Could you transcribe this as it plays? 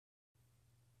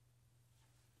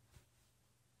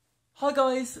Hi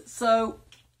guys, so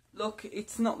look,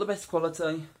 it's not the best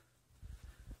quality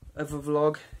of a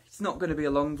vlog. It's not going to be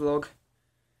a long vlog.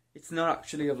 It's not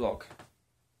actually a vlog.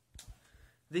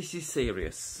 This is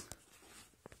serious.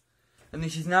 And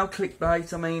this is now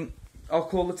clickbait. I mean, I'll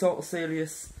call the title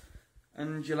serious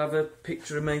and you'll have a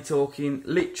picture of me talking.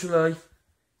 Literally,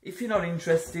 if you're not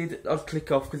interested, I'll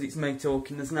click off because it's me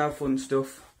talking. There's no fun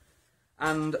stuff.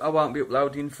 And I won't be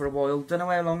uploading for a while. Don't know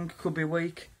how long. Could be a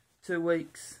week, 2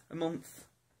 weeks, a month,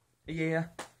 a year.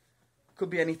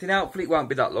 Could be anything. Hopefully it won't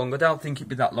be that long. I don't think it'll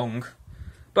be that long.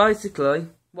 Basically,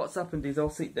 what's happened is, I'll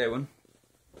sit down.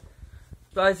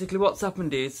 Basically, what's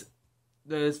happened is,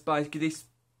 there's basically this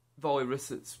virus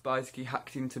that's basically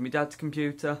hacked into my dad's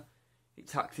computer.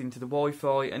 It's hacked into the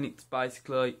Wi-Fi, and it's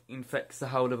basically infects the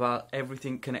whole of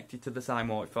everything connected to the same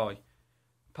Wi-Fi.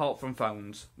 Apart from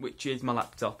phones, which is my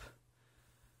laptop.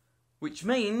 Which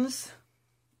means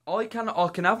I can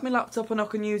have my laptop and I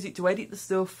can use it to edit the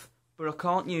stuff, but I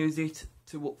can't use it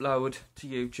to upload to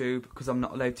YouTube because I'm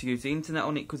not allowed to use the internet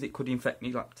on it because it could infect my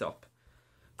laptop.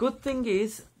 Good thing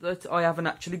is that I haven't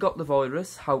actually got the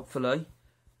virus, hopefully.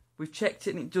 We've checked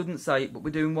it and it doesn't say it, but we're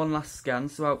doing one last scan,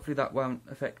 so hopefully that won't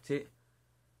affect it.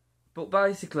 But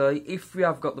basically, if we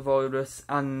have got the virus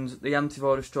and the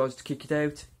antivirus tries to kick it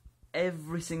out,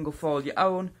 every single file you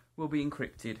own will be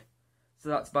encrypted. So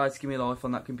that's basically my life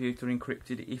on that computer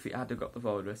encrypted if it had got the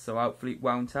virus. So hopefully it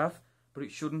won't have, but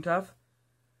it shouldn't have.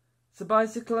 So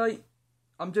basically,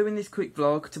 I'm doing this quick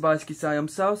vlog to basically say I'm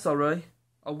so sorry.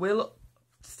 I will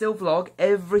still vlog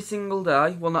every single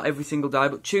day. Well, not every single day,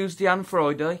 but Tuesday and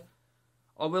Friday.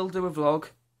 I will do a vlog.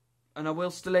 And I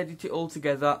will still edit it all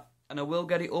together. And I will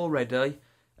get it all ready.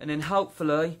 And then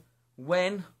hopefully,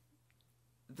 when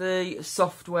the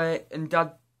software and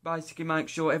Dad basically make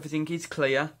sure everything is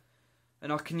clear,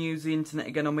 and I can use the internet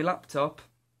again on my laptop,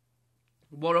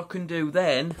 what I can do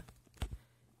then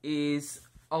is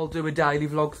I'll do a daily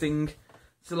vlog thing.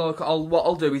 So like, what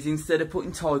I'll do is, instead of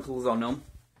putting titles on them,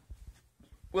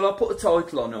 well, I'll put a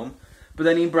title on them, but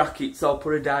then in brackets I'll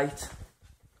put a date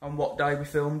on what day we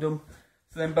filmed them.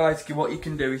 So then basically what you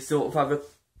can do is sort of have a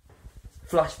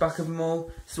flashback of them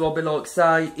all. So I'll be like,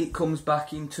 say it comes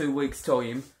back in 2 weeks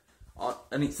time,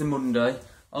 and it's a Monday.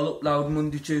 I'll upload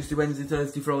Monday, Tuesday, Wednesday,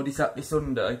 Thursday, Friday, Saturday,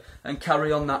 Sunday, and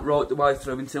carry on that right the way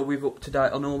through until we're up to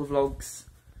date on all the vlogs.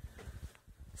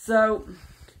 So,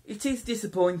 it is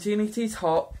disappointing, it is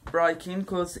heartbreaking,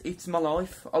 because it's my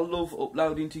life. I love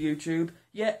uploading to YouTube.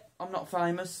 Yeah, I'm not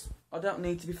famous. I don't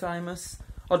need to be famous.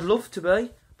 I'd love to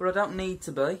be, but I don't need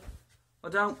to be. I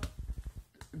don't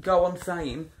go on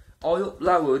fame. I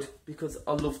upload because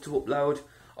I love to upload.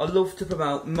 I love to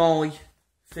promote my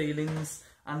feelings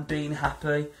and being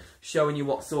happy, showing you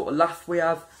what sort of laugh we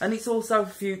have, and it's also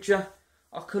for future.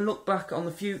 I can look back on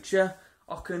the future,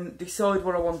 I can decide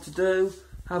what I want to do,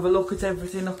 have a look at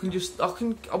everything. I'm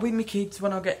with my kids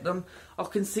when I get them, I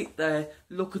can sit there,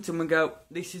 look at them and go,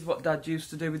 this is what Dad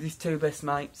used to do with his 2 best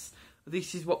mates,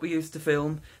 this is what we used to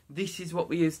film, this is what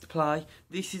we used to play,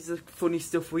 this is the funny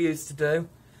stuff we used to do.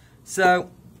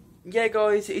 So yeah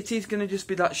guys, it is going to just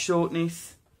be that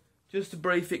shortness. Just a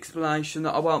brief explanation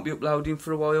that I won't be uploading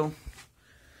for a while.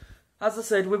 As I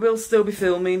said, we will still be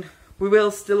filming. We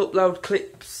will still upload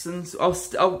clips, and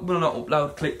I will not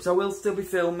upload clips. I will still be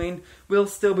filming. We'll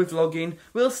still be vlogging.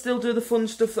 We'll still do the fun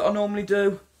stuff that I normally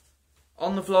do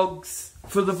on the vlogs,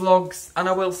 for the vlogs, and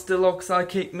I will still, like I say,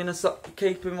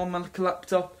 keep him on my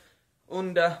laptop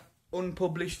under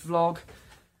unpublished vlog.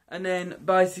 And then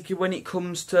basically when it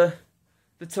comes to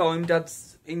the time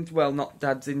not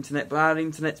Dad's internet, but our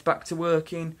internet's back to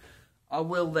working, I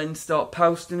will then start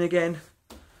posting again.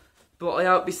 But I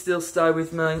hope you still stay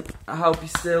with me. I hope you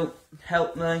still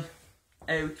help me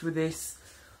out with this.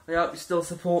 I hope you still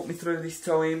support me through this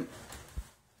time.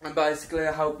 And basically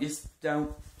I hope you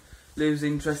don't lose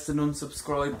interest and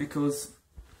unsubscribe, because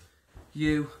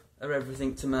you are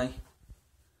everything to me.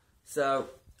 So,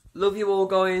 love you all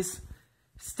guys.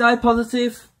 Stay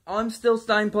positive. I'm still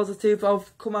staying positive.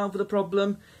 I've come over the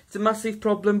problem. It's a massive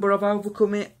problem, but I've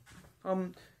overcome it.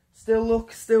 I'm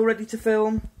still ready to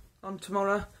film on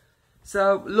tomorrow.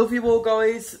 So, love you all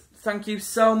guys. Thank you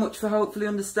so much for hopefully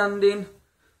understanding.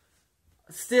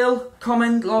 Still,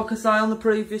 comment, like I say, on the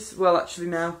previous... Well, actually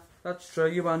now, that's true.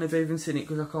 You won't have even seen it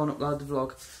because I can't upload the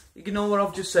vlog. Ignore what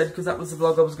I've just said, because that was the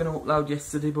vlog I was going to upload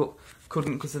yesterday, but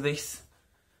couldn't because of this.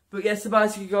 But yes, so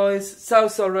basically guys, so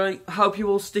sorry. Hope you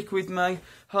all stick with me.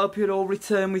 Hope you'll all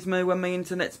return with me when my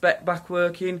internet's back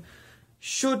working.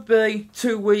 Should be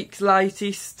 2 weeks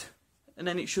latest, and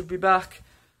then it should be back.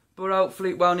 But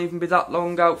hopefully it won't even be that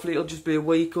long. Hopefully it'll just be a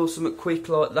week or something quick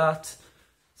like that.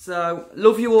 So,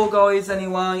 love you all guys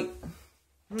anyway.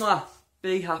 Mwah.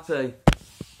 Be happy.